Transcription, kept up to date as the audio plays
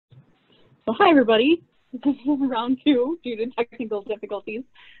So hi everybody, this is round two due to technical difficulties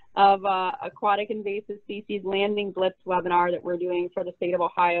of Aquatic Invasive Species Landing Blitz webinar that we're doing for the state of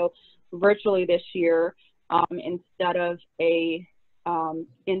Ohio virtually this year instead of a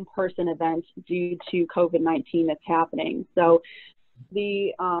in-person event due to COVID-19 that's happening. So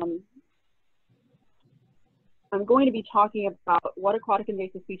I'm going to be talking about what aquatic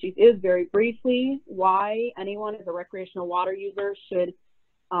invasive species is very briefly, why anyone as a recreational water user should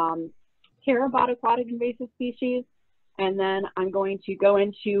care about aquatic invasive species, and then I'm going to go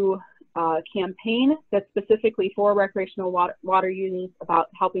into a campaign that's specifically for recreational water users about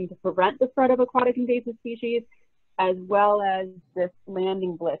helping to prevent the spread of aquatic invasive species, as well as this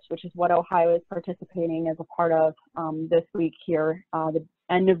landing blitz, which is what Ohio is participating as a part of this week here, the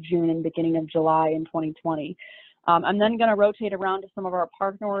end of June and beginning of July in 2020. I'm then going to rotate around to some of our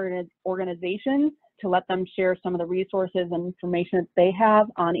partner organizations to let them share some of the resources and information that they have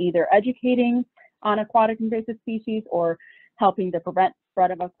on either educating on aquatic invasive species or helping to prevent spread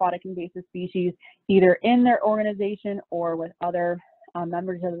of aquatic invasive species either in their organization or with other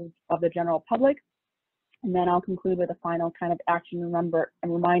members of the general public. And then I'll conclude with a final kind of action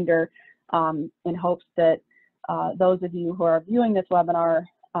reminder in hopes that those of you who are viewing this webinar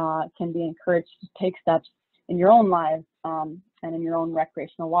can be encouraged to take steps in your own lives and in your own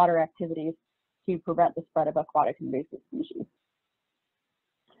recreational water activities to prevent the spread of aquatic invasive species.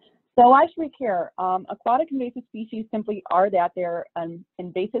 So why should we care? Aquatic invasive species simply are that. They're an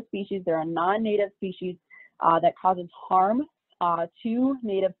invasive species. They're a non-native species that causes harm to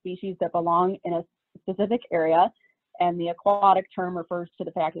native species that belong in a specific area. And the aquatic term refers to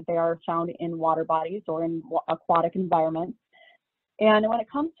the fact that they are found in water bodies or in aquatic environments. And when it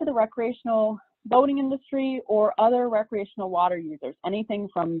comes to the recreational boating industry or other recreational water users, anything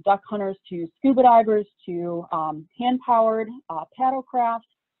from duck hunters to scuba divers to hand-powered paddle craft,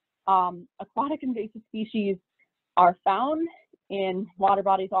 aquatic invasive species are found in water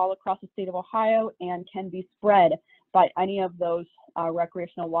bodies all across the state of Ohio and can be spread by any of those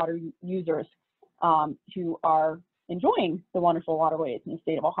recreational water users who are enjoying the wonderful waterways in the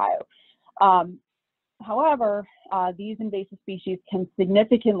state of Ohio. However, these invasive species can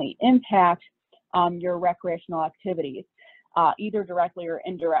significantly impact your recreational activities, either directly or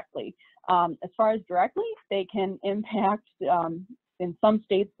indirectly. As far as directly, they can impact, in some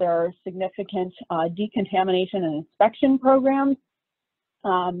states, there are significant decontamination and inspection programs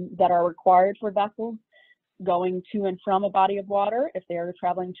that are required for vessels going to and from a body of water if they are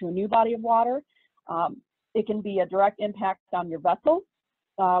traveling to a new body of water. It can be a direct impact on your vessel,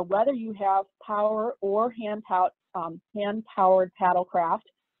 whether you have power or hand-powered paddle craft.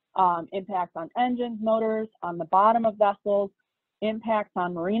 Impacts on engines, motors, on the bottom of vessels, impacts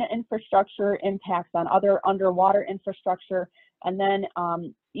on marina infrastructure, impacts on other underwater infrastructure, and then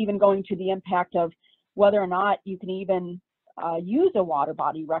even going to the impact of whether or not you can even use a water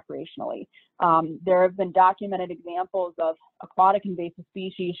body recreationally. There have been documented examples of aquatic invasive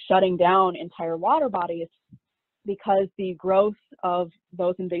species shutting down entire water bodies because the growth of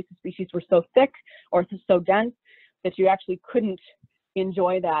those invasive species were so thick or so dense that you actually couldn't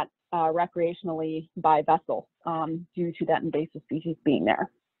enjoy that recreationally by vessel due to that invasive species being there.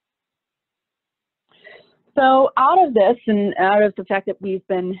 So out of this and out of the fact that we've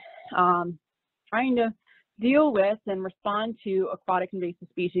been trying to deal with and respond to aquatic invasive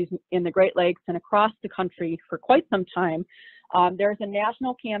species in the Great Lakes and across the country for quite some time, there's a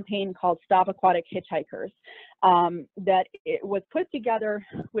national campaign called Stop Aquatic Hitchhikers that it was put together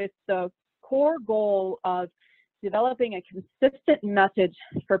with the core goal of developing a consistent message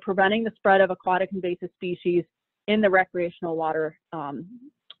for preventing the spread of aquatic invasive species in the recreational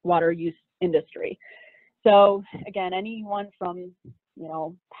water use industry. So again, anyone from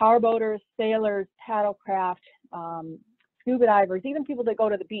power boaters, sailors, paddle craft, scuba divers, even people that go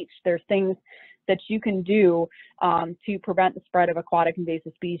to the beach, there's things that you can do to prevent the spread of aquatic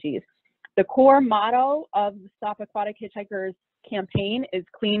invasive species. The core motto of the Stop Aquatic Hitchhikers campaign is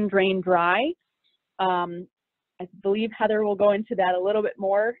clean, drain, dry. I believe Heather will go into that a little bit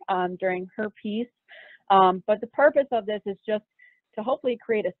more during her piece. But the purpose of this is just to hopefully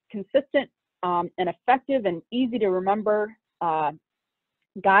create a consistent and effective and easy to remember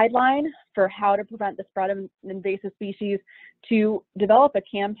guideline for how to prevent the spread of invasive species, to develop a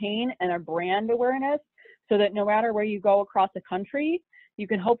campaign and a brand awareness so that no matter where you go across the country, you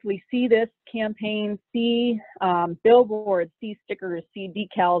can hopefully see this campaign, see billboards, see stickers, see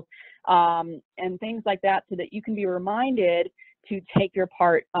decals, and things like that, so that you can be reminded to take your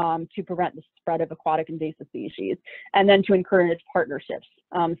part to prevent the spread of aquatic invasive species, and then to encourage partnerships.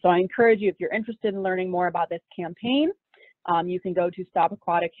 So I encourage you, if you're interested in learning more about this campaign, you can go to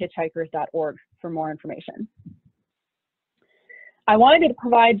stopaquatichitchhikers.org for more information. I wanted to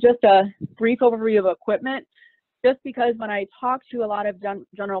provide just a brief overview of equipment, just because when I talk to a lot of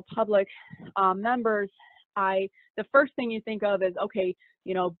general public members, the first thing you think of is, okay,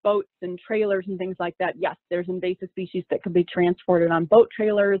 you know, boats and trailers and things like that. Yes, there's invasive species that can be transported on boat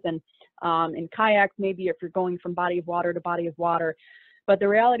trailers and in kayaks, maybe if you're going from body of water to body of water. But the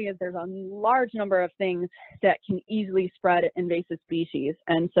reality is there's a large number of things that can easily spread invasive species.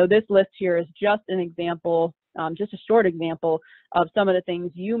 And so this list here is just an example, just a short example of some of the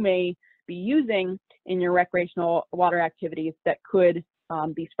things you may be using in your recreational water activities that could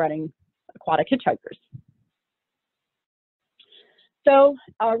be spreading aquatic hitchhikers. So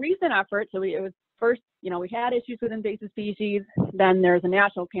a recent effort, it was first, you know, we had issues with invasive species, then there's a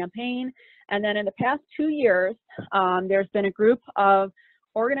national campaign, and then in the past 2 years, there's been a group of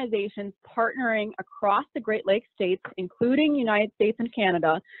organizations partnering across the Great Lakes states, including United States and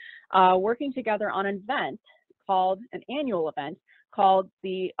Canada, working together on an event called, an annual event called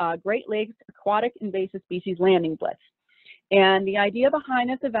the Great Lakes Aquatic Invasive Species Landing Blitz. And the idea behind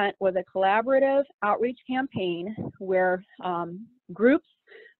this event was a collaborative outreach campaign where groups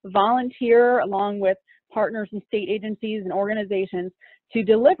volunteer along with partners and state agencies and organizations to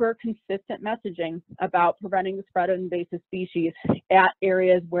deliver consistent messaging about preventing the spread of invasive species at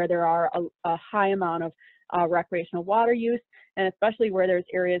areas where there are a high amount of recreational water use, and especially where there's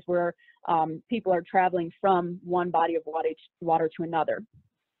areas where people are traveling from one body of water to another.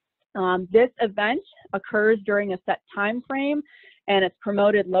 This event occurs during a set time frame, and it's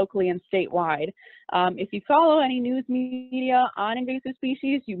promoted locally and statewide. If you follow any news media on invasive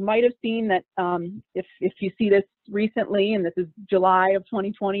species, you might have seen that if you see this recently, and this is July of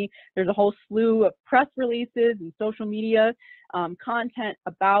 2020, there's a whole slew of press releases and social media content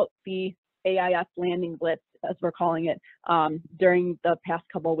about the AIS Landing Blitz, as we're calling it, during the past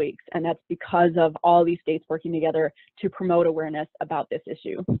couple of weeks. And that's because of all these states working together to promote awareness about this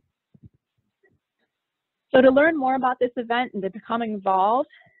issue. So to learn more about this event and to become involved,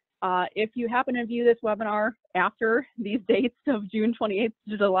 if you happen to view this webinar after these dates of June 28th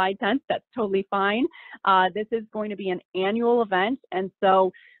to July 10th, that's totally fine. This is going to be an annual event, and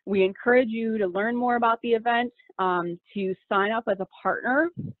so we encourage you to learn more about the event, to sign up as a partner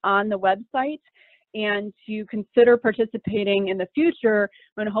on the website, and to consider participating in the future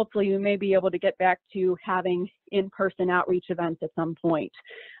when hopefully you may be able to get back to having in-person outreach events at some point.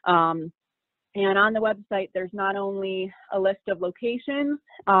 And on the website, there's not only a list of locations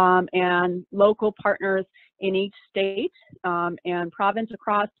and local partners in each state and province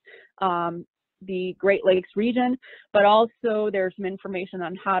across the Great Lakes region, but also there's some information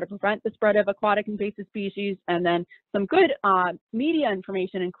on how to prevent the spread of aquatic invasive species, and then some good media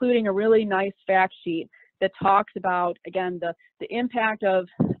information, including a really nice fact sheet that talks about, again, the impact of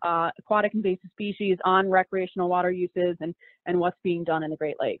aquatic invasive species on recreational water uses and what's being done in the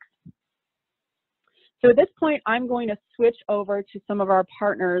Great Lakes. So at this point, I'm going to switch over to some of our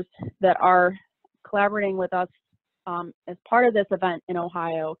partners that are collaborating with us as part of this event in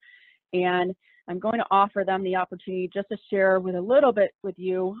Ohio. And I'm going to offer them the opportunity just to share with a little bit with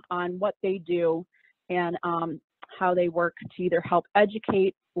you on what they do and how they work to either help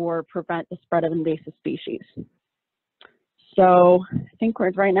educate or prevent the spread of invasive species. So I think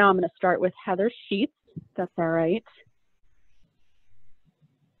right now I'm going to start with Heather Sheets, if that's all right.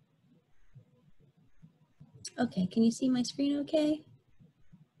 Okay, can you see my screen okay?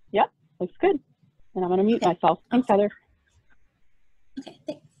 Yep, looks good. And I'm going to mute myself. Thanks, Heather. Okay,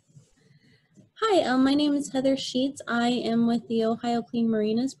 thanks. Hi, my name is Heather Sheets. I am with the Ohio Clean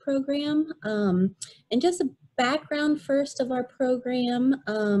Marinas program. And just a background first of our program,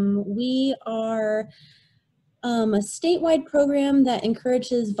 we are a statewide program that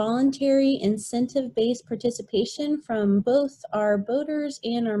encourages voluntary incentive-based participation from both our boaters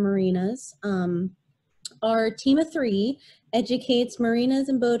and our marinas. Our team of 3 educates marinas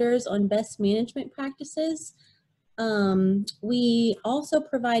and boaters on best management practices. We also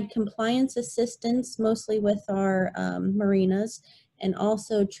provide compliance assistance, mostly with our marinas, and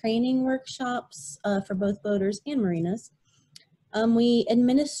also training workshops for both boaters and marinas. We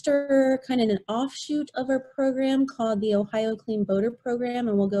administer kind of an offshoot of our program called the Ohio Clean Boater Program,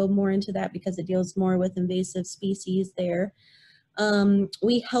 and we'll go more into that because it deals more with invasive species there.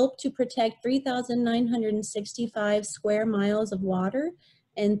 We help to protect 3,965 square miles of water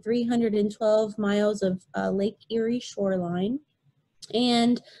and 312 miles of Lake Erie shoreline.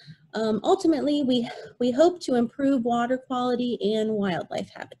 And ultimately, we hope to improve water quality and wildlife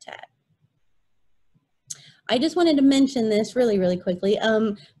habitat. I just wanted to mention this really, really quickly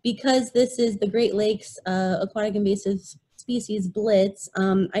because this is the Great Lakes Aquatic Invasive species, Blitz,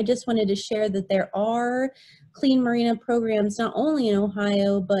 I just wanted to share that there are clean marina programs not only in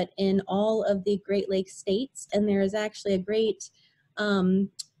Ohio, but in all of the Great Lakes states. And there is actually a great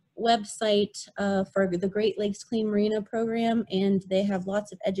website for the Great Lakes Clean Marina Program, and they have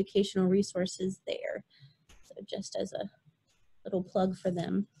lots of educational resources there. So just as a little plug for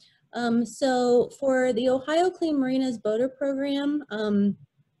them. So for the Ohio Clean Marinas Boater Program,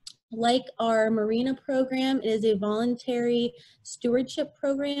 like our Marina program, it is a voluntary stewardship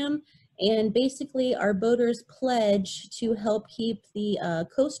program, and basically our boaters pledge to help keep the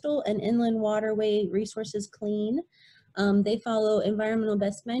coastal and inland waterway resources clean. They follow environmental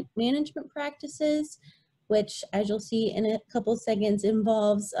best management practices, which, as you'll see in a couple seconds,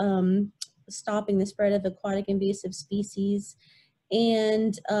 involves stopping the spread of aquatic invasive species.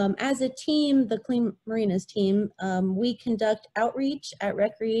 And as a team, the Clean Marinas team, we conduct outreach at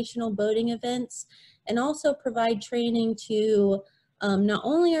recreational boating events and also provide training to not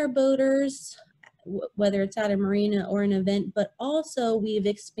only our boaters, whether it's at a marina or an event, but also we've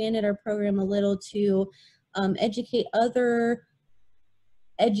expanded our program a little to educate other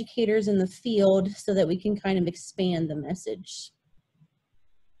educators in the field so that we can kind of expand the message.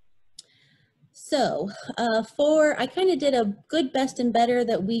 So I kind of did a good, best, and better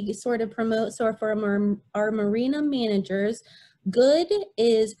that we sort of promote. So for our marina managers, good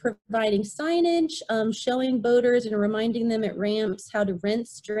is providing signage, showing boaters and reminding them at ramps how to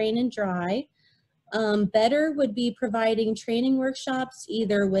rinse, drain, and dry. Better would be providing training workshops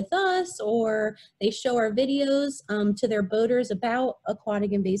either with us or they show our videos to their boaters about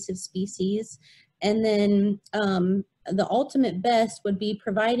aquatic invasive species. And then the ultimate best would be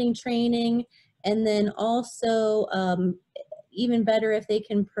providing training, and then also even better if they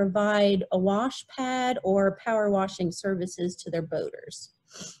can provide a wash pad or power washing services to their boaters.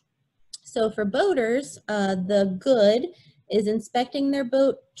 So for boaters, the good is inspecting their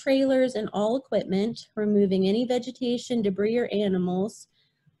boat trailers and all equipment, removing any vegetation, debris, or animals,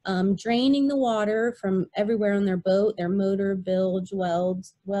 draining the water from everywhere on their boat, their motor, bilge,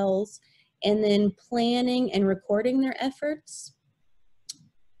 wells, and then planning and recording their efforts.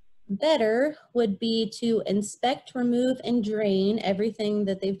 Better would be to inspect, remove, and drain everything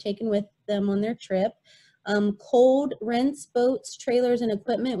that they've taken with them on their trip. Cold rinse boats, trailers, and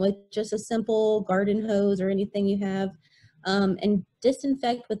equipment with just a simple garden hose or anything you have. And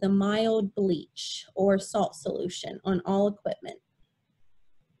disinfect with a mild bleach or salt solution on all equipment.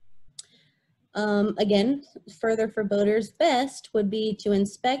 Again, further for boaters, best would be to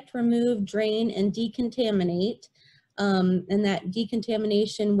inspect, remove, drain, and decontaminate. And that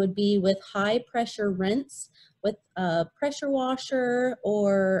decontamination would be with high pressure rinse with a pressure washer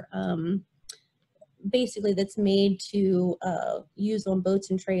or basically that's made to use on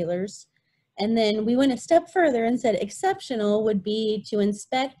boats and trailers. And then we went a step further and said exceptional would be to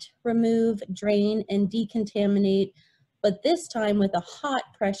inspect, remove, drain, and decontaminate, but this time with a hot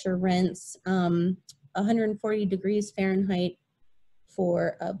pressure rinse, 140 degrees Fahrenheit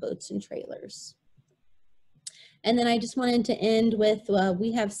for boats and trailers. And then I just wanted to end with,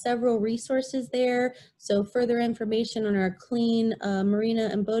 we have several resources there. So further information on our Clean Marina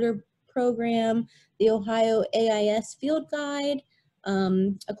and Boater Program, the Ohio AIS Field Guide,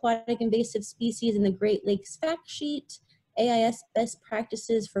 Aquatic Invasive Species in the Great Lakes Fact Sheet, AIS Best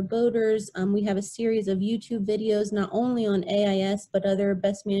Practices for Boaters. We have a series of YouTube videos, not only on AIS, but other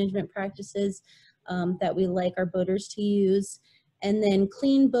best management practices that we like our boaters to use. And then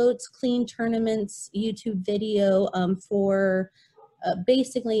Clean Boats, Clean Tournaments YouTube video for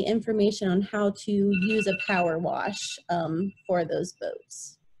basically information on how to use a power wash for those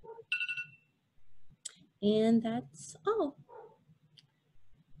boats. And that's all.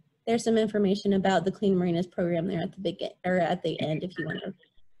 There's some information about the Clean Marinas program there at the beginning or at the end if you want to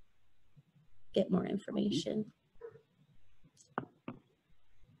get more information.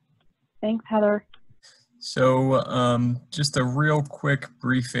 Thanks, Heather. So just a real quick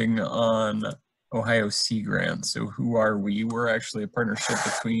briefing on Ohio Sea Grant. So who are we? We're actually a partnership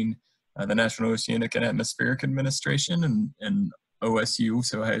between the National Oceanic and Atmospheric Administration and OSU,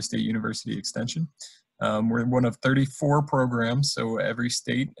 so Ohio State University Extension. We're one of 34 programs, so every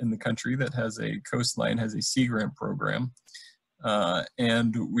state in the country that has a coastline has a Sea Grant program.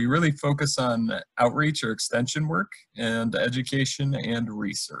 And we really focus on outreach or extension work and education and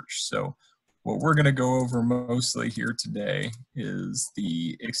research. So what we're going to go over mostly here today is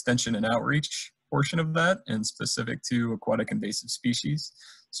the extension and outreach portion of that, and specific to aquatic invasive species.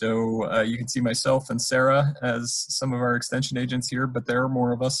 So you can see myself and Sarah as some of our extension agents here, but there are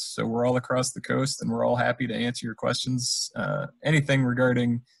more of us. So we're all across the coast, and we're all happy to answer your questions. Anything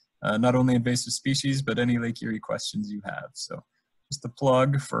regarding not only invasive species, but any Lake Erie questions you have. So just a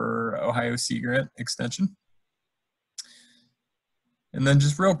plug for Ohio Sea Grant Extension. And then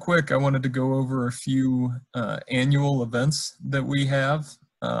just real quick, I wanted to go over a few annual events that we have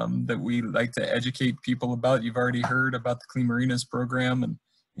that we like to educate people about. You've already heard about the Clean Marinas program and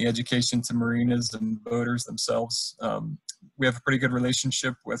the education to marinas and boaters themselves. We have a pretty good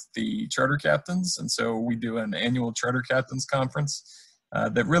relationship with the charter captains, and so we do an annual charter captains conference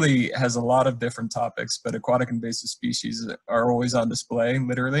that really has a lot of different topics, but aquatic invasive species are always on display,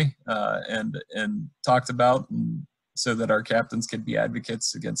 literally, and talked about, and so that our captains can be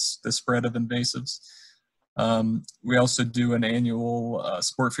advocates against the spread of invasives. We also do an annual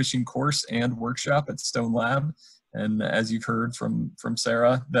sport fishing course and workshop at Stone Lab. And as you've heard from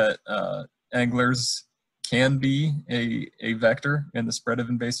Sarah, that anglers can be a vector in the spread of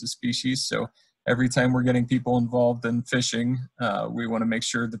invasive species. So every time we're getting people involved in fishing, we want to make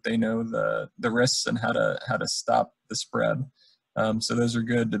sure that they know the risks and how to stop the spread. So those are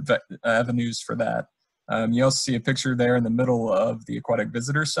good avenues for that. You also see a picture there in the middle of the Aquatic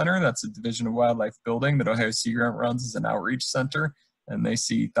Visitor Center. That's a Division of Wildlife building that Ohio Sea Grant runs as an outreach center, and they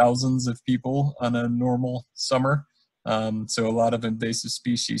see thousands of people on a normal summer. So a lot of invasive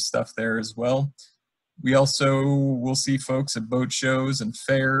species stuff there as well. We also will see folks at boat shows and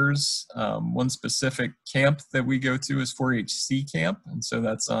fairs. One specific camp that we go to is 4-H camp, and so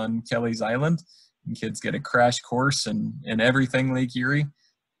that's on Kelly's Island. And kids get a crash course in everything Lake Erie.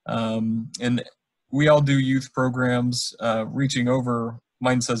 And we all do youth programs reaching over,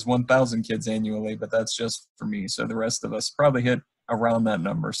 mine says 1,000 kids annually, but that's just for me. So the rest of us probably hit around that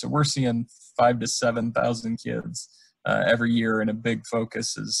number. So we're seeing 5,000 to 7,000 kids every year, and a big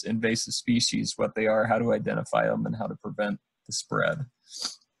focus is invasive species, what they are, how to identify them, and how to prevent the spread.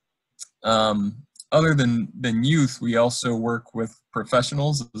 Other than youth, we also work with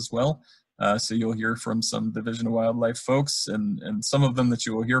professionals as well. So you'll hear from some Division of Wildlife folks, and some of them that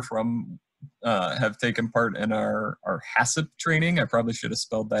you will hear from have taken part in our HACCP training. I probably should have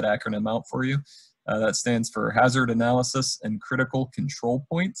spelled that acronym out for you. That stands for Hazard Analysis and Critical Control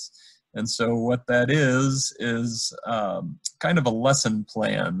Points. And so what that is kind of a lesson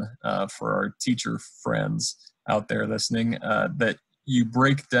plan for our teacher friends out there listening, that you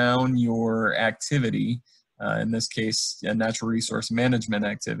break down your activity, in this case, a natural resource management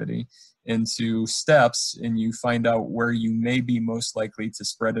activity, into steps, and you find out where you may be most likely to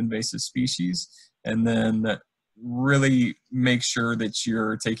spread invasive species, and then really make sure that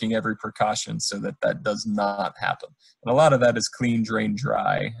you're taking every precaution so that that does not happen. And a lot of that is clean, drain,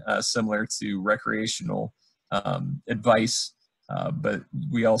 dry, similar to recreational advice, but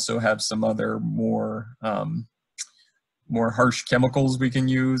we also have some other more harsh chemicals we can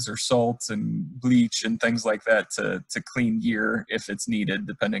use, or salts and bleach and things like that to clean gear if it's needed,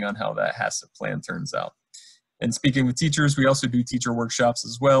 depending on how that HACCP plan turns out. And speaking with teachers, we also do teacher workshops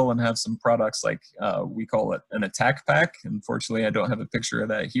as well, and have some products like we call it an attack pack. Unfortunately, I don't have a picture of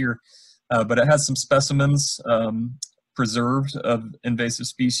that here, but it has some specimens preserved of invasive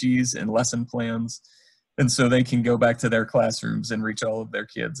species and lesson plans. And so they can go back to their classrooms and reach all of their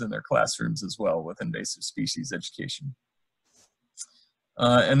kids in their classrooms as well with invasive species education.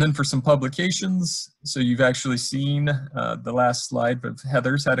 And then for some publications, so you've actually seen the last slide, but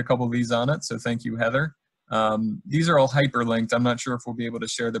Heather's had a couple of these on it, so thank you, Heather. These are all hyperlinked. I'm not sure if we'll be able to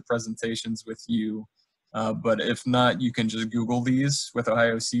share the presentations with you, but if not, you can just Google these with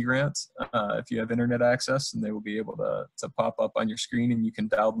Ohio Sea Grant if you have internet access, and they will be able to pop up on your screen, and you can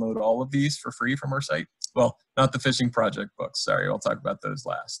download all of these for free from our site. Well, not the fishing project books, sorry, I'll talk about those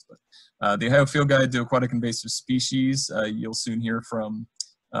last. But the Ohio Field Guide to Aquatic Invasive Species, you'll soon hear from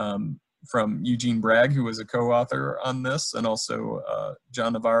Eugene Bragg, who was a co-author on this, and also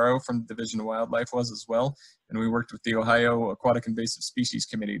John Navarro from the Division of Wildlife was as well. And we worked with the Ohio Aquatic Invasive Species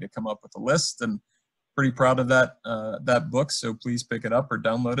Committee to come up with a list, and pretty proud of that book, so please pick it up or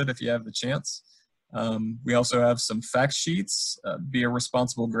download it if you have the chance. We also have some fact sheets. Be a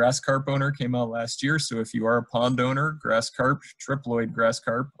Responsible Grass Carp Owner came out last year, so if you are a pond owner, grass carp, triploid grass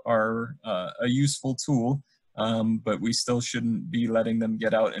carp are a useful tool, but we still shouldn't be letting them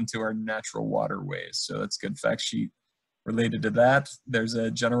get out into our natural waterways. So that's a good fact sheet related to that. There's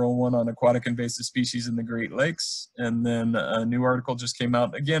a general one on aquatic invasive species in the Great Lakes, and then a new article just came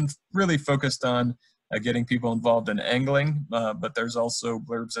out, again, really focused on getting people involved in angling, but there's also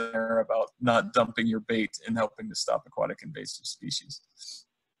blurbs in there about not dumping your bait and helping to stop aquatic invasive species.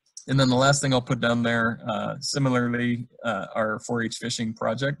 And then the last thing I'll put down there, similarly, are 4-H fishing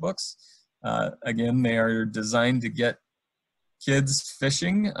project books. Again, they are designed to get kids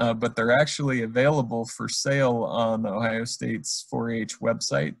fishing, but they're actually available for sale on Ohio State's 4-H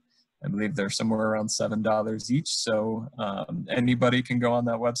website. I believe they're somewhere around $7 each. So anybody can go on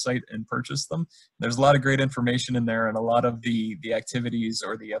that website and purchase them. There's a lot of great information in there, and a lot of the activities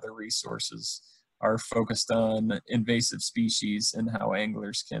or the other resources are focused on invasive species and how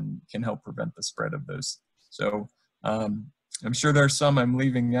anglers can help prevent the spread of those. So I'm sure there's some I'm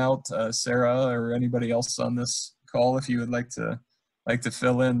leaving out. Sarah or anybody else on this call, if you would like to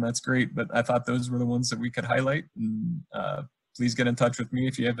fill in, that's great. But I thought those were the ones that we could highlight. And please get in touch with me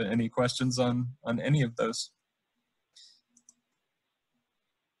if you have any questions on any of those.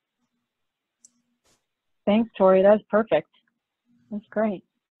 Thanks, Tori. That's perfect. That's great.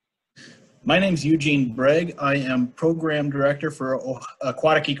 My name's Eugene Bragg. I am Program Director for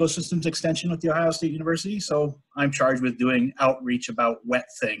Aquatic Ecosystems Extension with the Ohio State University. So I'm charged with doing outreach about wet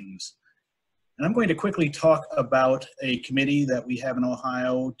things. And I'm going to quickly talk about a committee that we have in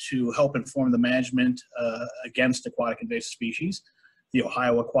Ohio to help inform the management against aquatic invasive species, the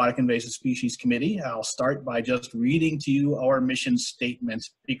Ohio Aquatic Invasive Species Committee. I'll start by just reading to you our mission statement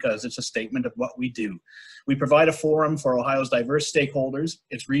because it's a statement of what we do. We provide a forum for Ohio's diverse stakeholders,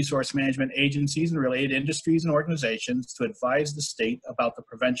 its resource management agencies, and related industries and organizations to advise the state about the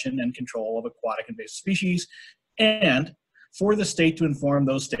prevention and control of aquatic invasive species, and for the state to inform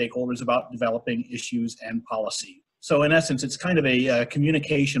those stakeholders about developing issues and policy. So in essence, it's kind of a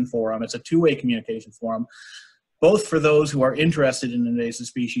communication forum. It's a two-way communication forum, both for those who are interested in invasive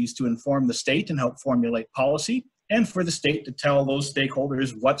species to inform the state and help formulate policy, and for the state to tell those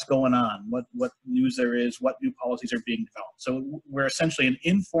stakeholders what's going on, what news there is, what new policies are being developed. So we're essentially an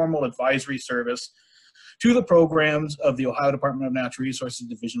informal advisory service to the programs of the Ohio Department of Natural Resources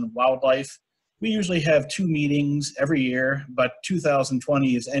Division of Wildlife. We usually have 2 meetings every year, but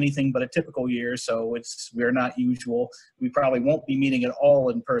 2020 is anything but a typical year, so we're not usual. We probably won't be meeting at all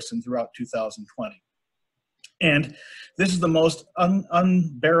in person throughout 2020. And this is the most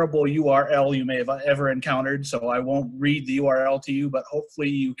unbearable URL you may have ever encountered, so I won't read the URL to you, but hopefully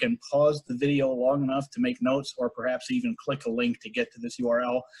you can pause the video long enough to make notes or perhaps even click a link to get to this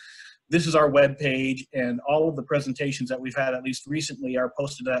URL. This is our web page, and all of the presentations that we've had, at least recently, are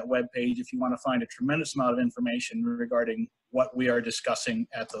posted to that web page if you want to find a tremendous amount of information regarding what we are discussing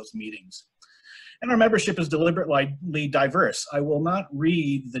at those meetings. And our membership is deliberately diverse. I will not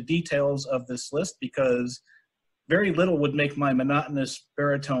read the details of this list because very little would make my monotonous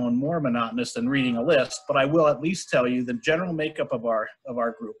baritone more monotonous than reading a list, but I will at least tell you the general makeup of our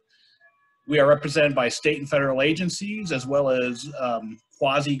group. We are represented by state and federal agencies, as well as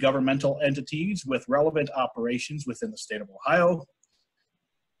quasi-governmental entities with relevant operations within the state of Ohio.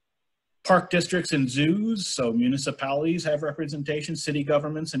 Park districts and zoos, so municipalities have representation, city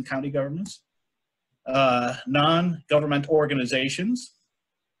governments and county governments. Non-government organizations.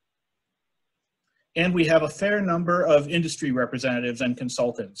 And we have a fair number of industry representatives and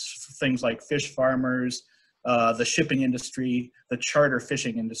consultants, things like fish farmers, the shipping industry, the charter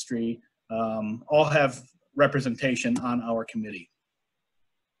fishing industry, all have representation on our committee.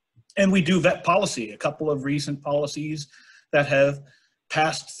 And we do vet policy, a couple of recent policies that have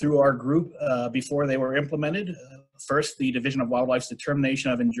passed through our group before they were implemented. First, the Division of Wildlife's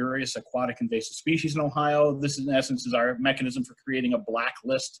determination of injurious aquatic invasive species in Ohio. This, in essence, is our mechanism for creating a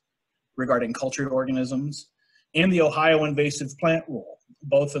blacklist regarding cultured organisms, and the Ohio Invasive Plant Rule.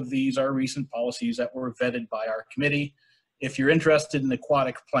 Both of these are recent policies that were vetted by our committee. If you're interested in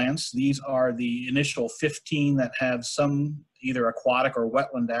aquatic plants, these are the initial 15 that have some either aquatic or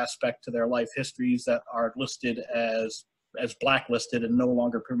wetland aspect to their life histories that are listed as blacklisted and no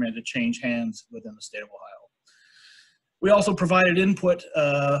longer permitted to change hands within the state of Ohio. We also provided input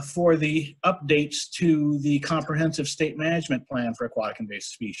for the updates to the comprehensive state management plan for aquatic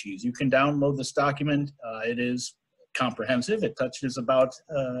invasive species. You can download this document. It is comprehensive. It touches about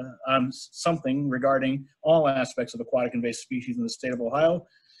on something regarding all aspects of aquatic invasive species in the state of Ohio.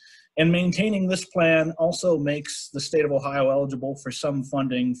 And maintaining this plan also makes the state of Ohio eligible for some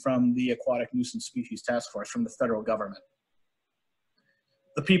funding from the Aquatic Nuisance Species Task Force from the federal government.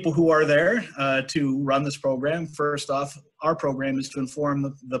 The people who are there to run this program, first off, our program is to inform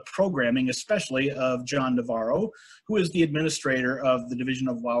the programming, especially of John Navarro, who is the administrator of the Division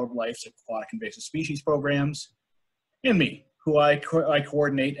of Wildlife's Aquatic Invasive Species programs, and me, who I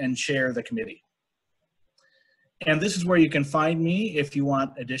coordinate and chair the committee. And this is where you can find me if you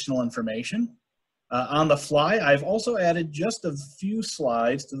want additional information. On the fly, I've also added just a few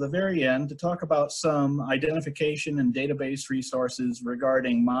slides to the very end to talk about some identification and database resources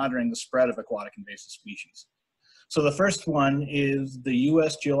regarding monitoring the spread of aquatic invasive species. So the first one is the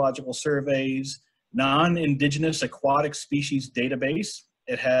U.S. Geological Survey's Non-Indigenous Aquatic Species Database.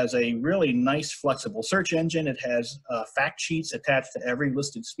 It has a really nice flexible search engine. It has fact sheets attached to every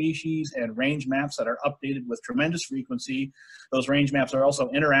listed species and range maps that are updated with tremendous frequency. Those range maps are also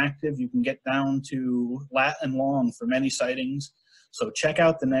interactive. You can get down to lat and long for many sightings. So check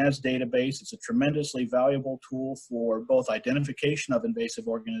out the NAS database. It's a tremendously valuable tool for both identification of invasive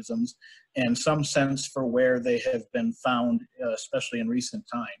organisms and some sense for where they have been found, especially in recent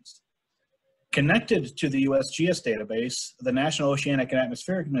times. Connected to the USGS database, the National Oceanic and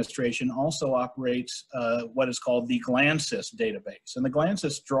Atmospheric Administration also operates what is called the GLANSYS database. And the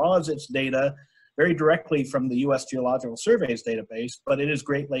GLANSYS draws its data very directly from the U.S. Geological Survey's database, but it is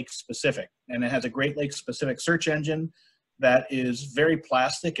Great Lakes specific. And it has a Great Lakes specific search engine that is very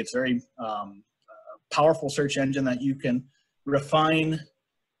plastic. It's very powerful search engine that you can refine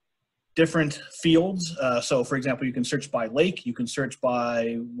different fields. So for example, you can search by lake, you can search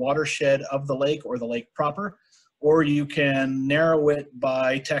by watershed of the lake or the lake proper, or you can narrow it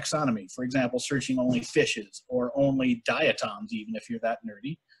by taxonomy. For example, searching only fishes or only diatoms, even if you're that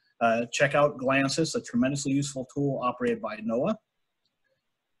nerdy. Check out GLANSYS, a tremendously useful tool operated by NOAA.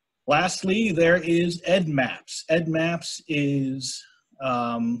 Lastly, there is EDMAPS. EDMAPS is,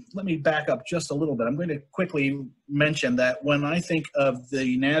 let me back up just a little bit. I'm going to quickly mention that when I think of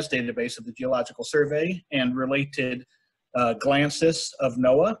the NAS database of the Geological Survey and related GLANSYS of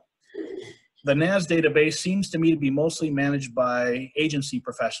NOAA, the NAS database seems to me to be mostly managed by agency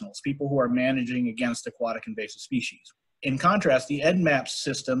professionals, people who are managing against aquatic invasive species. In contrast, the EDMAPS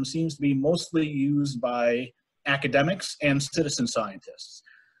system seems to be mostly used by academics and citizen scientists.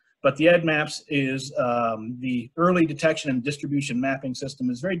 But the EDMAPS is the early detection and distribution mapping system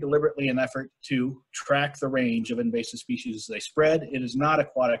is very deliberately an effort to track the range of invasive species as they spread. It is not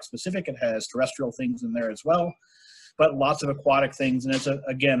aquatic specific. It has terrestrial things in there as well, but lots of aquatic things. And it's,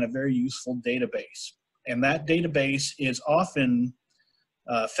 again, a very useful database. And that database is often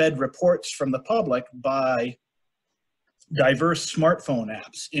fed reports from the public by diverse smartphone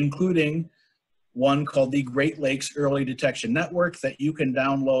apps, including one called the Great Lakes Early Detection Network that you can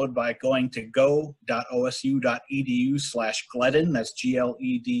download by going to go.osu.edu/GLEDN, that's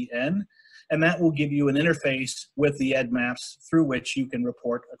G-L-E-D-N, and that will give you an interface with the EDMAPS through which you can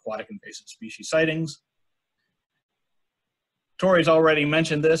report aquatic invasive species sightings. Tori's already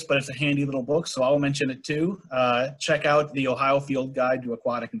mentioned this, but it's a handy little book, so I'll mention it too. Check out the Ohio Field Guide to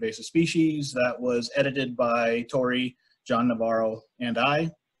Aquatic Invasive Species that was edited by Tori, John Navarro, and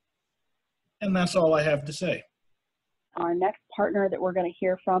I. And that's all I have to say. Our next partner that we're going to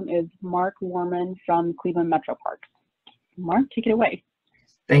hear from is Mark Warman from Cleveland Metro Parks. Mark, take it away.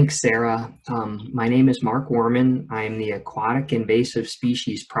 Thanks, Sarah. My name is Mark Warman. I am the Aquatic Invasive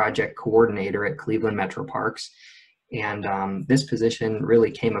Species Project Coordinator at Cleveland Metro Parks. And this position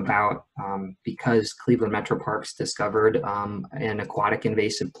really came about because Cleveland Metro Parks discovered an aquatic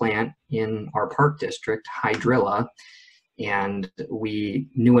invasive plant in our park district, hydrilla. And we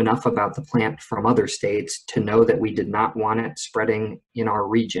knew enough about the plant from other states to know that we did not want it spreading in our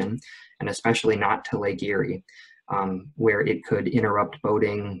region, and especially not to Lake Erie, where it could interrupt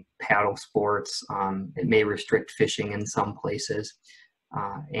boating, paddle sports. It may restrict fishing in some places.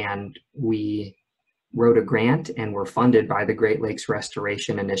 And we wrote a grant and were funded by the Great Lakes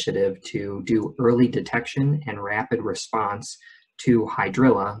Restoration Initiative to do early detection and rapid response to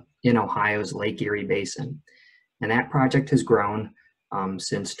hydrilla in Ohio's Lake Erie Basin. And that project has grown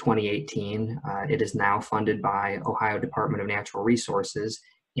since 2018. It is now funded by Ohio Department of Natural Resources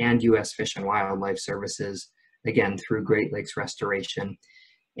and U.S. Fish and Wildlife Services, again, through Great Lakes Restoration.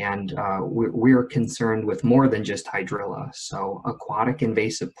 And we're concerned with more than just hydrilla. So aquatic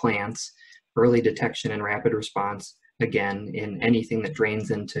invasive plants, early detection and rapid response, again, in anything that drains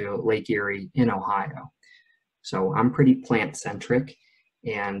into Lake Erie in Ohio. So I'm pretty plant-centric.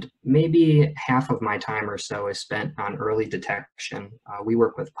 And maybe half of my time or so is spent on early detection. We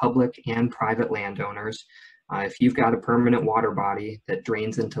work with public and private landowners. If you've got a permanent water body that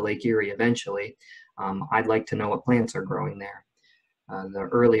drains into Lake Erie eventually, I'd like to know what plants are growing there. The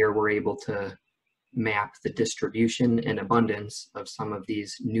earlier we're able to map the distribution and abundance of some of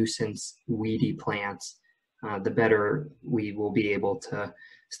these nuisance weedy plants, the better we will be able to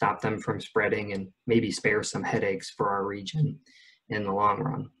stop them from spreading and maybe spare some headaches for our region in the long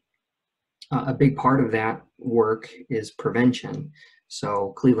run. A big part of that work is prevention.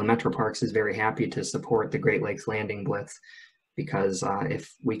 So Cleveland Metro Parks is very happy to support the Great Lakes Landing Blitz because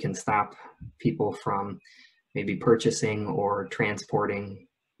if we can stop people from maybe purchasing or transporting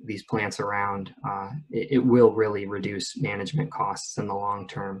these plants around, it will really reduce management costs in the long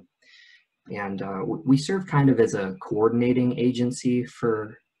term. And we serve kind of as a coordinating agency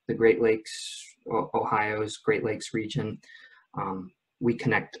for the Great Lakes, Ohio's Great Lakes region. we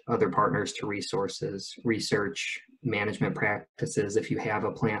connect other partners to resources, research, management practices. If you have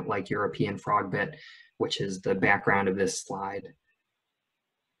a plant like European frogbit, which is the background of this slide.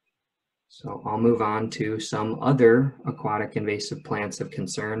 So I'll move on to some other aquatic invasive plants of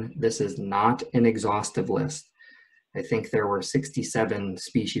concern. This is not an exhaustive list. I think there were 67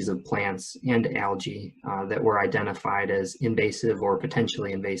 species of plants and algae that were identified as invasive or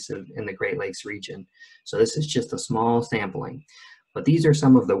potentially invasive in the Great Lakes region. So this is just a small sampling, but these are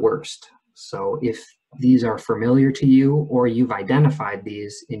some of the worst. So if these are familiar to you or you've identified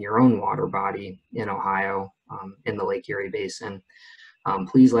these in your own water body in Ohio, in the Lake Erie Basin,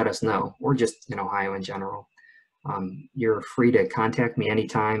 please let us know, or just in Ohio in general. You're free to contact me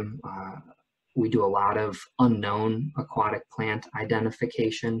anytime. We do a lot of unknown aquatic plant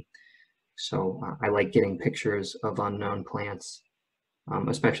identification. So I like getting pictures of unknown plants,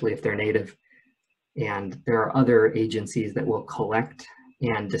 especially if they're native. And there are other agencies that will collect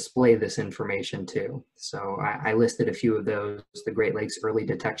and display this information too. So I listed a few of those. The Great Lakes Early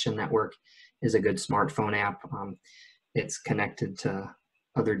Detection Network is a good smartphone app. It's connected to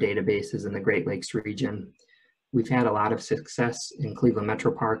other databases in the Great Lakes region. We've had a lot of success in Cleveland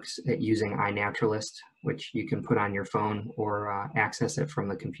Metro Parks at using iNaturalist, which you can put on your phone or access it from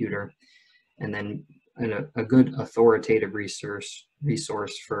the computer. And then a good authoritative resource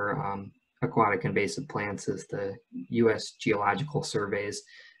for aquatic invasive plants is the U.S. Geological Survey's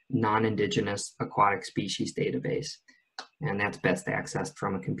non-indigenous aquatic species database. And that's best accessed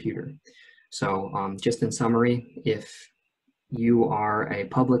from a computer. So just in summary, if you are a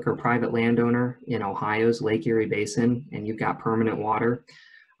public or private landowner in Ohio's Lake Erie Basin and you've got permanent water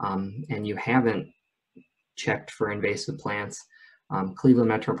and you haven't checked for invasive plants, Cleveland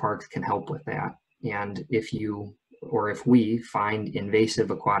Metro Parks can help with that. And if we find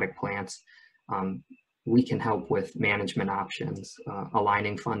invasive aquatic plants, we can help with management options,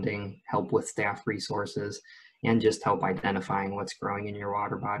 aligning funding, help with staff resources, and just help identifying what's growing in your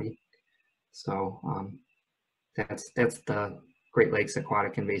water body. So that's the Great Lakes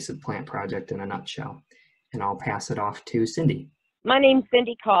Aquatic Invasive Plant Project in a nutshell. And I'll pass it off to Cindy. My name's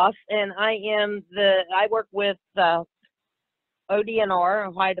Cindy Koss, and I work with ODNR,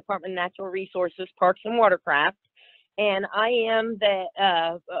 Ohio Department of Natural Resources, Parks and Watercraft, and I am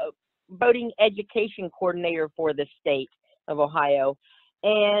the boating education coordinator for the state of Ohio.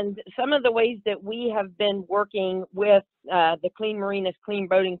 And some of the ways that we have been working with the Clean Marinas, Clean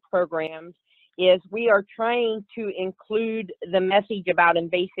Boating programs is we are trying to include the message about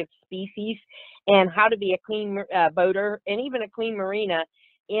invasive species and how to be a clean boater and even a clean marina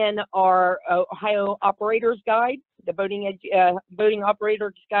in our Ohio Operator's Guide, the Boating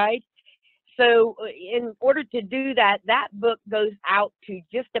Operator's Guide. So in order to do that, that book goes out to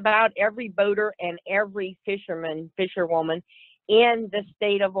just about every boater and every fisherman, fisherwoman in the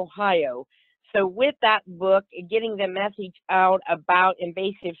state of Ohio. So with that book, getting the message out about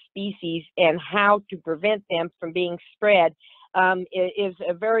invasive species and how to prevent them from being spread is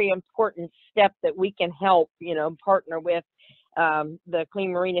a very important step that we can help, partner with the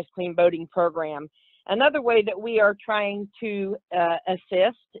Clean Marinas, Clean Boating program. Another way that we are trying to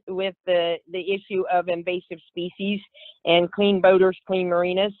assist with the issue of invasive species and clean boaters, clean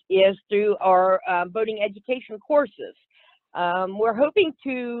marinas is through our boating education courses. We're hoping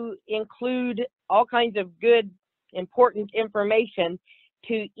to include all kinds of good, important information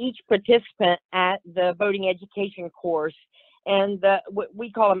to each participant at the boating education course. And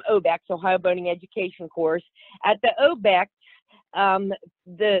we call them OBECs, Ohio Boating Education Course. At the OBECs,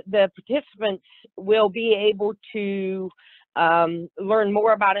 the participants will be able to learn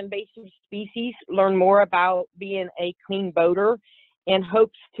more about invasive species, learn more about being a clean boater, in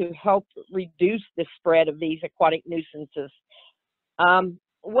hopes to help reduce the spread of these aquatic nuisances.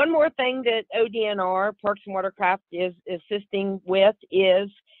 One more thing that ODNR, Parks and Watercraft, is assisting with is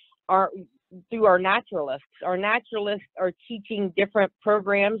through our naturalists. Our naturalists are teaching different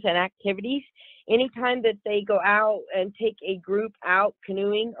programs and activities. Anytime that they go out and take a group out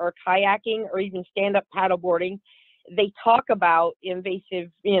canoeing or kayaking or even stand-up paddleboarding, they talk about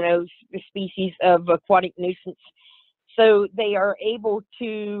invasive, species of aquatic nuisance. So they are able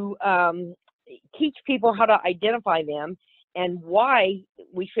to teach people how to identify them and why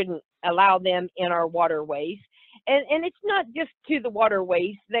we shouldn't allow them in our waterways. And it's not just to the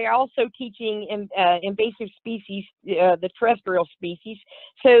waterways. They're also teaching invasive species, the terrestrial species.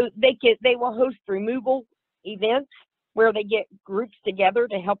 So they will host removal events where they get groups together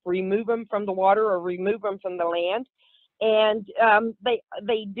to help remove them from the water or remove them from the land. And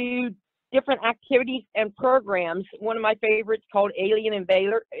they do different activities and programs. One of my favorites called Alien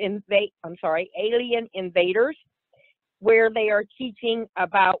Invaders. where they are teaching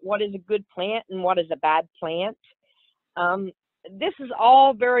about what is a good plant and what is a bad plant. This is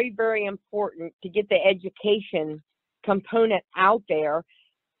all very, very important to get the education component out there,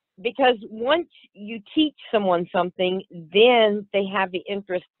 because once you teach someone something, then they have the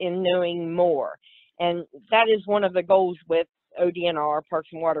interest in knowing more. And that is one of the goals with ODNR, Parks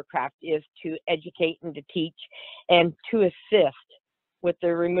and Watercraft, is to educate and to teach and to assist with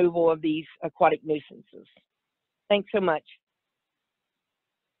the removal of these aquatic nuisances. Thanks so much.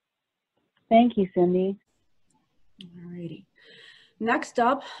 Thank you, Cindy. Alrighty. Next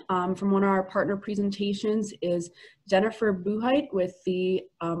up, from one of our partner presentations is Jennifer Buheit with the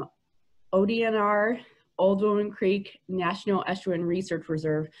ODNR Old Woman Creek National Estuarine Research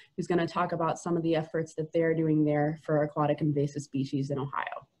Reserve, who's going to talk about some of the efforts that they're doing there for aquatic invasive species in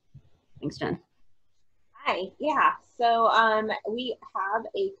Ohio. Thanks, Jen. Hi, yeah, so we have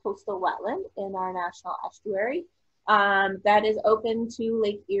a coastal wetland in our national estuary that is open to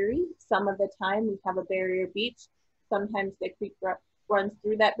Lake Erie. Some of the time we have a barrier beach. Sometimes the creek runs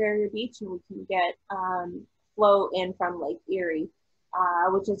through that barrier beach and we can get flow in from Lake Erie,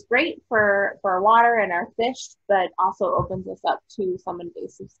 which is great for our water and our fish, but also opens us up to some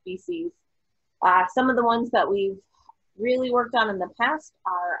invasive species. Some of the ones that we've really worked on in the past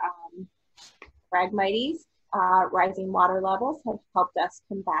are Phragmites. Rising water levels have helped us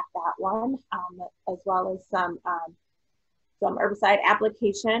combat that one, as well as some herbicide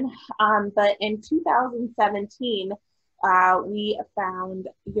application. But in 2017, we found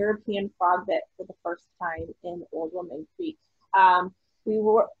European frogbit for the first time in Old Woman Creek. We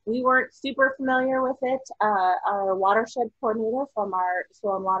weren't super familiar with it. Our watershed coordinator from our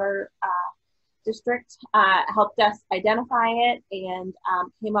soil and water district helped us identify it and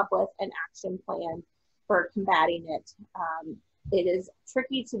came up with an action plan for combating it. It is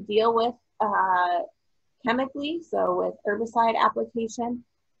tricky to deal with chemically, so with herbicide application.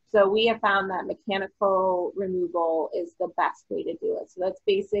 So we have found that mechanical removal is the best way to do it. So that's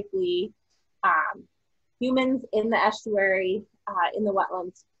basically humans in the estuary, in the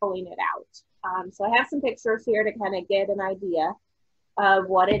wetlands, pulling it out. So I have some pictures here to kind of get an idea of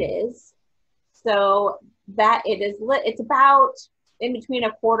what it is. So that it's about in between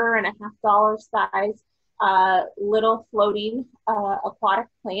 $1.25 and $1.50 size, little floating aquatic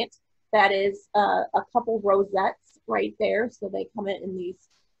plant that is a couple rosettes right there. So they come in these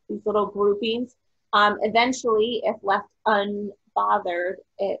little groupings. Eventually, if left unbothered,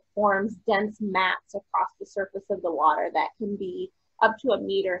 it forms dense mats across the surface of the water that can be up to 1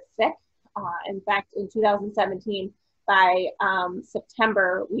 meter thick. In fact, in 2017, by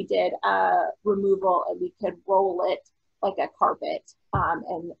September, we did a removal and we could roll it like a carpet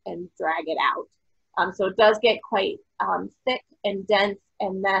and drag it out. So it does get quite thick and dense,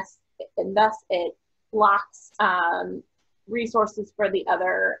 and thus it blocks resources for the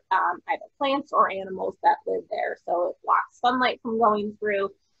other either plants or animals that live there. So it blocks sunlight from going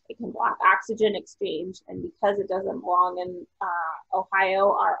through. It can block oxygen exchange, and because it doesn't belong in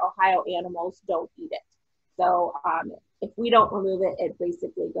Ohio, our Ohio animals don't eat it. So if we don't remove it, it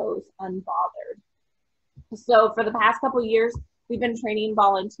basically goes unbothered. So for the past couple of years, we've been training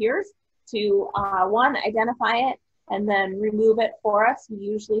volunteers to one, identify it and then remove it for us. We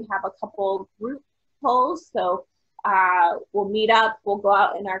usually have a couple group pulls. So we'll meet up, we'll go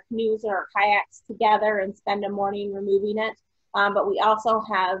out in our canoes or our kayaks together and spend a morning removing it. But we also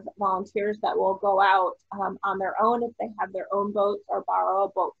have volunteers that will go out on their own if they have their own boats or borrow a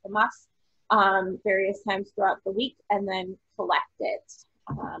boat from us various times throughout the week and then collect it.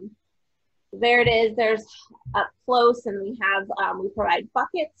 There it is, there's up close, and we provide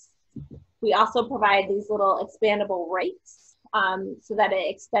buckets. We also provide these little expandable rakes so that it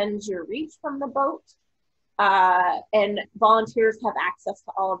extends your reach from the boat. And volunteers have access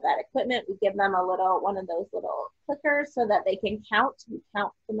to all of that equipment. We give them one of those little clickers so that they can count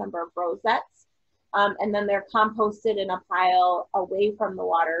the number of rosettes. And then they're composted in a pile away from the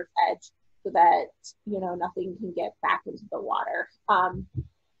water's edge so that, nothing can get back into the water.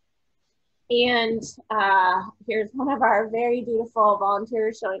 And here's one of our very dutiful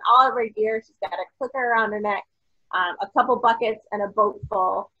volunteers showing all of her gear. She's got a clicker around her neck, a couple buckets, and a boat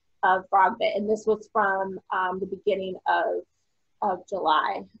full of frogbit. And this was from the beginning of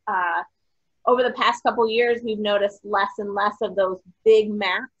July. Over the past couple years, we've noticed less and less of those big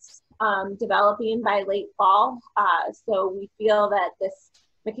mats developing by late fall. So we feel that this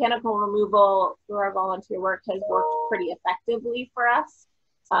mechanical removal through our volunteer work has worked pretty effectively for us.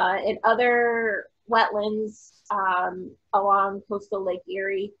 In other wetlands along coastal Lake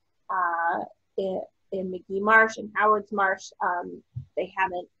Erie, in McGee Marsh and Howard's Marsh, they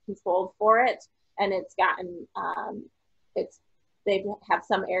haven't controlled for it, and it's gotten they have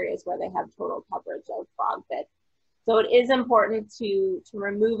some areas where they have total coverage of frog bit. So it is important to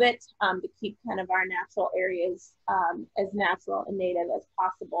remove it, to keep kind of our natural areas as natural and native as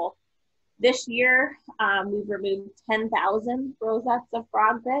possible. This year, we've removed 10,000 rosettes of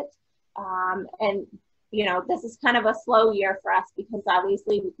frog bit. And, you know, this is kind of a slow year for us because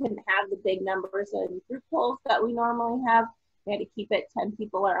obviously we couldn't have the big numbers and group polls that we normally have. We had to keep it 10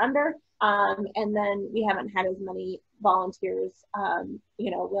 people or under. And then we haven't had as many volunteers, you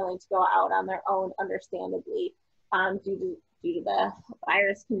know, willing to go out on their own, understandably, due to the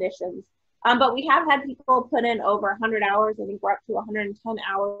virus conditions. But we have had people put in over 100 hours. I think we're up to 110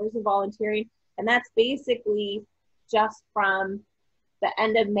 hours of volunteering. And that's basically just from the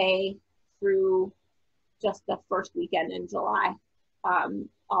end of May through just the first weekend in July.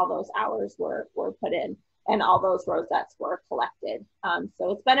 All those hours were put in and all those rosettes were collected.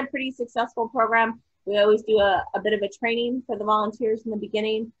 So it's been a pretty successful program. We always do a bit of a training for the volunteers in the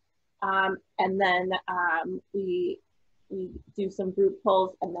beginning. And then we do some group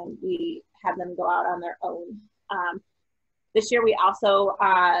polls and then we have them go out on their own. This year we also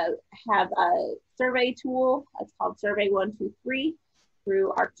have a survey tool. It's called Survey 123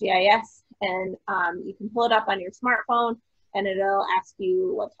 through ArcGIS, and you can pull it up on your smartphone and it'll ask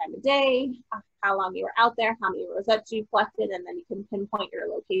you what time of day, how long you were out there, how many rosettes you collected, and then you can pinpoint your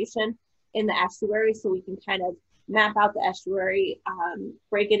location in the estuary so we can kind of map out the estuary,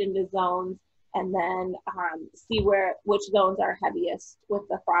 break it into zones, and then see which zones are heaviest with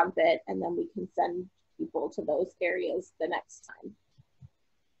the frog bit, and then we can send people to those areas the next time.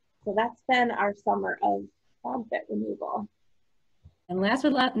 So that's been our summer of frog bit removal. And last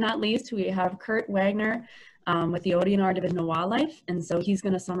but not least, we have Kurt Wagner with the ODNR Division of Wildlife. And so he's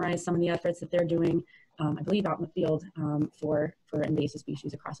going to summarize some of the efforts that they're doing, I believe, out in the field for invasive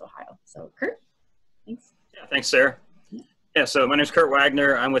species across Ohio. So Kurt, thanks. Yeah, thanks, Sarah. Yeah, so my name is Kurt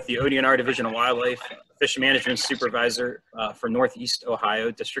Wagner. I'm with the ODNR Division of Wildlife, Fish Management Supervisor for Northeast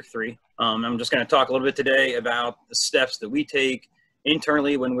Ohio, District 3. I'm just going to talk a little bit today about the steps that we take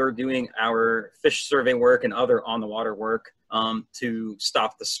internally when we're doing our fish survey work and other on-the-water work to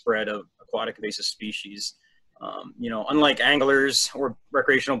stop the spread of aquatic invasive species. You know, unlike anglers or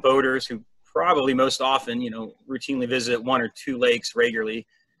recreational boaters who probably most often, you know, routinely visit 1 or 2 lakes regularly,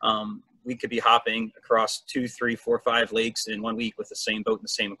 we could be hopping across 2, 3, 4, 5 lakes in 1 week with the same boat and the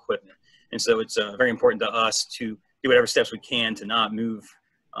same equipment. And so it's very important to us to do whatever steps we can to not move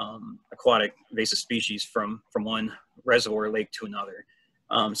aquatic invasive species from one reservoir or lake to another.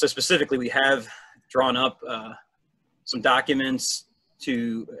 So specifically, we have drawn up some documents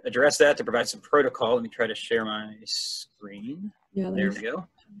to address that, to provide some protocol. Let me try to share my screen. Yeah, there we go.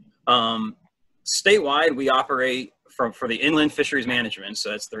 Statewide, we operate for the inland fisheries management, so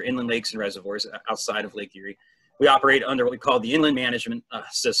that's their inland lakes and reservoirs outside of Lake Erie. We operate under what we call the Inland Management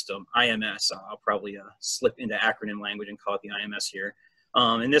System, IMS. I'll probably slip into acronym language and call it the IMS here.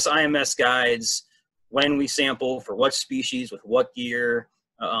 And this IMS guides when we sample, for what species, with what gear,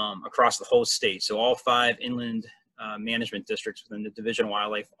 across the whole state. So all 5 inland management districts within the Division of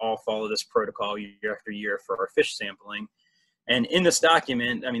Wildlife all follow this protocol year after year for our fish sampling. And in this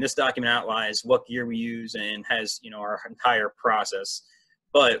document, I mean, this document outlines what gear we use and has, you know, our entire process.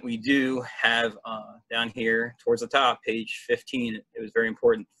 But we do have down here towards the top, page 15, it was very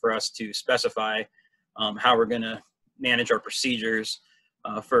important for us to specify how we're going to manage our procedures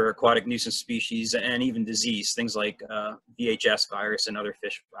for aquatic nuisance species and even disease, things like VHS virus and other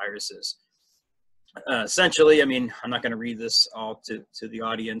fish viruses. Essentially, I mean, I'm not going to read this all to the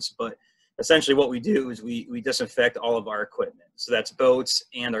audience, but essentially what we do is we disinfect all of our equipment. So that's boats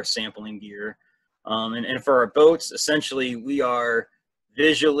and our sampling gear. And for our boats, essentially we are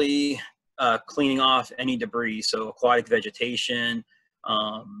visually cleaning off any debris. So aquatic vegetation,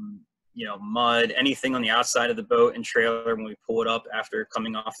 you know, mud, anything on the outside of the boat and trailer when we pull it up after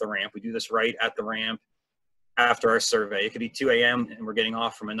coming off the ramp. We do this right at the ramp after our survey. It could be 2 a.m. and we're getting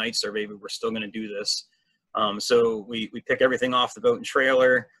off from a night survey, but we're still going to do this. So we pick everything off the boat and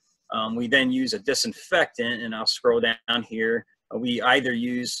trailer. We then use a disinfectant, and I'll scroll down here. We either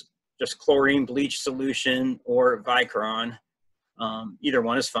use just chlorine bleach solution or Vicron. Either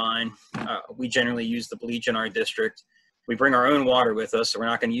one is fine. We generally use the bleach in our district. We bring our own water with us, so we're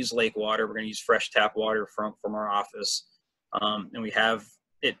not going to use lake water. We're going to use fresh tap water from our office. And we have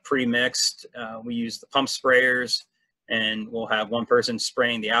it pre-mixed. We use the pump sprayers, and we'll have one person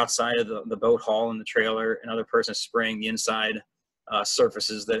spraying the outside of the boat hull and the trailer, another person spraying the inside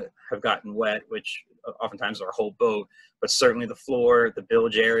surfaces that have gotten wet, which oftentimes are our whole boat, but certainly the floor, the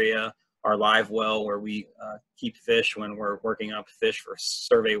bilge area, our live well where we keep fish when we're working up fish for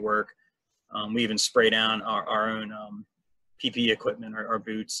survey work. We even spray down our own PPE equipment, our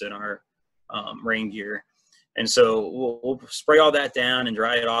boots and our rain gear. And so we'll spray all that down and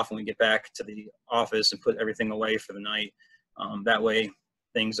dry it off when we get back to the office and put everything away for the night. That way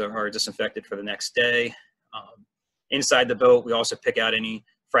things are disinfected for the next day. Inside the boat, we also pick out any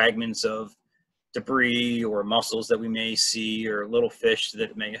fragments of debris or mussels that we may see, or little fish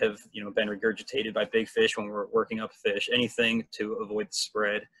that may have been regurgitated by big fish when we're working up fish, anything to avoid the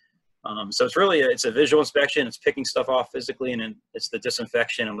spread. So it's really it's a visual inspection. It's picking stuff off physically, and then it's the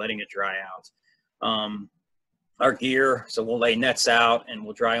disinfection and letting it dry out. Our gear, so we'll lay nets out and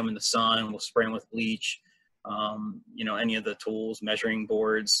we'll dry them in the sun. We'll spray them with bleach. Any of the tools, measuring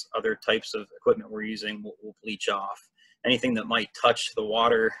boards, other types of equipment we're using, we'll bleach off. Anything that might touch the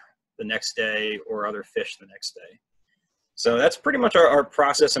water the next day or other fish the next day. So that's pretty much our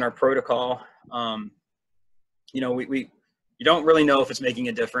process and our protocol. You don't really know if it's making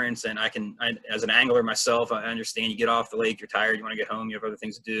a difference. And I, as an angler myself, I understand you get off the lake, you're tired, you want to get home, you have other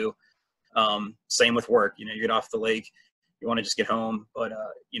things to do. Same with work, you get off the lake, you want to just get home. But,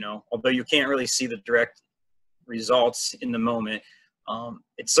 although you can't really see the direct results in the moment,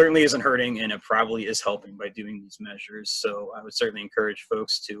 it certainly isn't hurting, and it probably is helping by doing these measures. So I would certainly encourage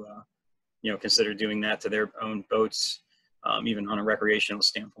folks to, consider doing that to their own boats, even on a recreational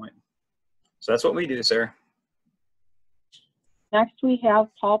standpoint. So that's what we do, Sarah. Next, we have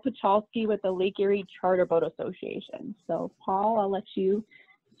Paul Pachalski with the Lake Erie Charter Boat Association. So Paul, I'll let you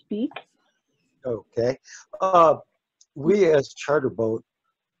speak. Okay. We as charter boat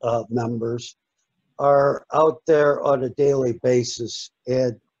members are out there on a daily basis,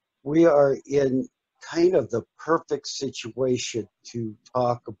 and we are in kind of the perfect situation to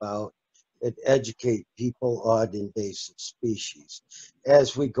talk about and educate people on invasive species.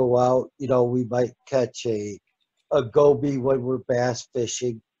 As we go out, we might catch a goby when we're bass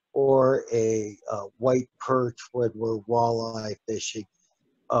fishing, or a white perch when we're walleye fishing.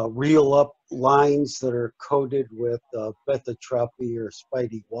 Reel up lines that are coated with methotrapy or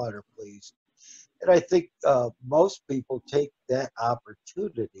spiny water fleas. And I think most people take that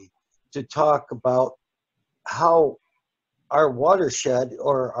opportunity to talk about how our watershed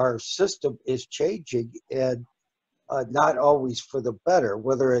or our system is changing, and not always for the better,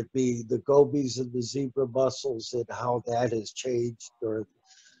 whether it be the gobies and the zebra mussels and how that has changed, or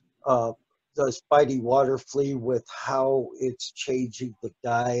the spiny water flea with how it's changing the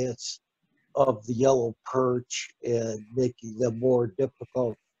diets of the yellow perch and making them more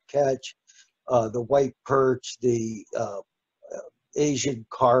difficult to catch. The white perch, the Asian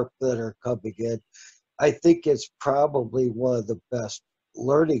carp that are coming in. I think it's probably one of the best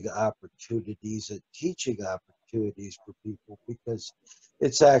learning opportunities and teaching opportunities for people, because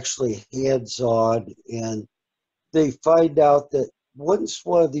it's actually hands-on, and they find out that once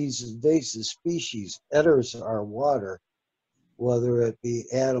one of these invasive species enters our water, whether it be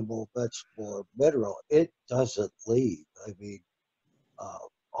animal, vegetable, or mineral, it doesn't leave. I mean,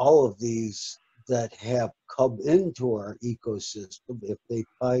 all of these that have come into our ecosystem, if they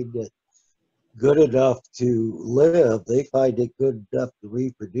find it good enough to live, they find it good enough to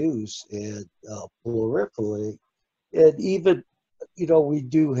reproduce and proliferate. And even, we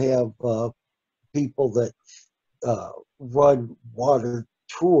do have people that run water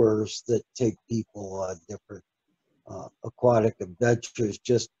tours that take people on different aquatic adventures,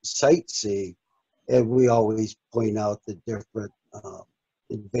 just sightseeing, and we always point out the different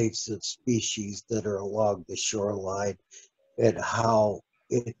invasive species that are along the shoreline and how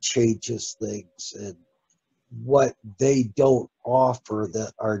it changes things and what they don't offer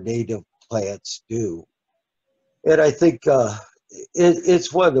that our native plants do. And I think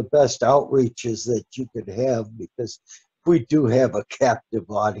it's one of the best outreaches that you could have, because we do have a captive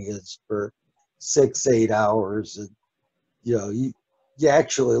audience for 6-8 hours, and you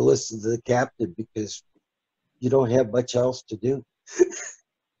actually listen to the captain because you don't have much else to do.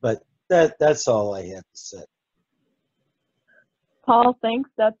 But that's all I have to say. Paul, thanks.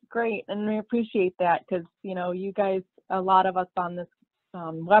 That's great, and we appreciate that, because you guys, a lot of us on this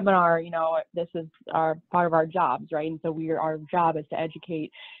webinar, this is part of our jobs, right? And so our job is to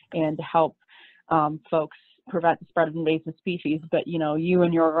educate and to help folks prevent the spread of invasive species. But you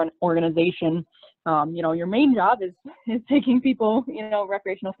and your organization, your main job is taking people,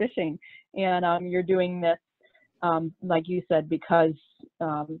 recreational fishing, and you're doing this, like you said, because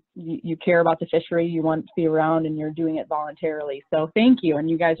you care about the fishery, you want to be around, and you're doing it voluntarily. So thank you, and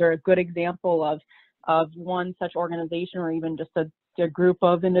you guys are a good example of one such organization, or even just a group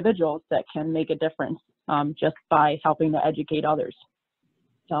of individuals that can make a difference just by helping to educate others.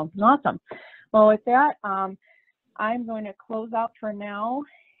 So awesome. Well, with that, I'm going to close out for now,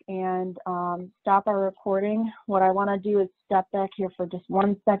 and stop our recording. What I want to do is step back here for just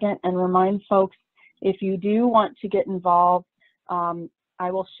 1 second and remind folks, if you do want to get involved,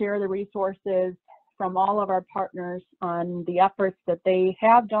 I will share the resources from all of our partners on the efforts that they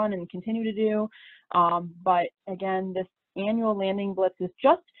have done and continue to do. But again, this annual landing blitz is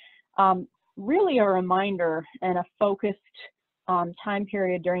just really a reminder and a focused time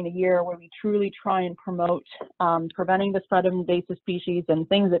period during the year where we truly try and promote preventing the spread of invasive species and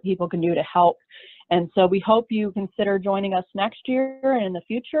things that people can do to help. And so we hope you consider joining us next year and in the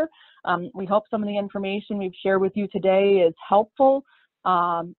future. We hope some of the information we've shared with you today is helpful,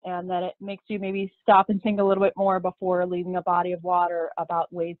 and that it makes you maybe stop and think a little bit more before leaving a body of water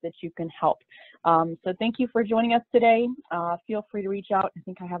about ways that you can help. So thank you for joining us today. Feel free to reach out. I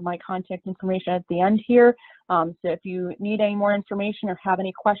think I have my contact information at the end here. So if you need any more information or have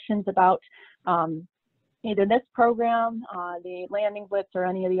any questions about either this program, the landing blitz, or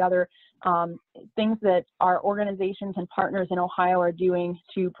any of the other things that our organizations and partners in Ohio are doing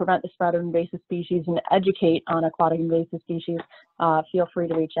to prevent the spread of invasive species and educate on aquatic invasive species, feel free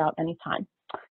to reach out anytime.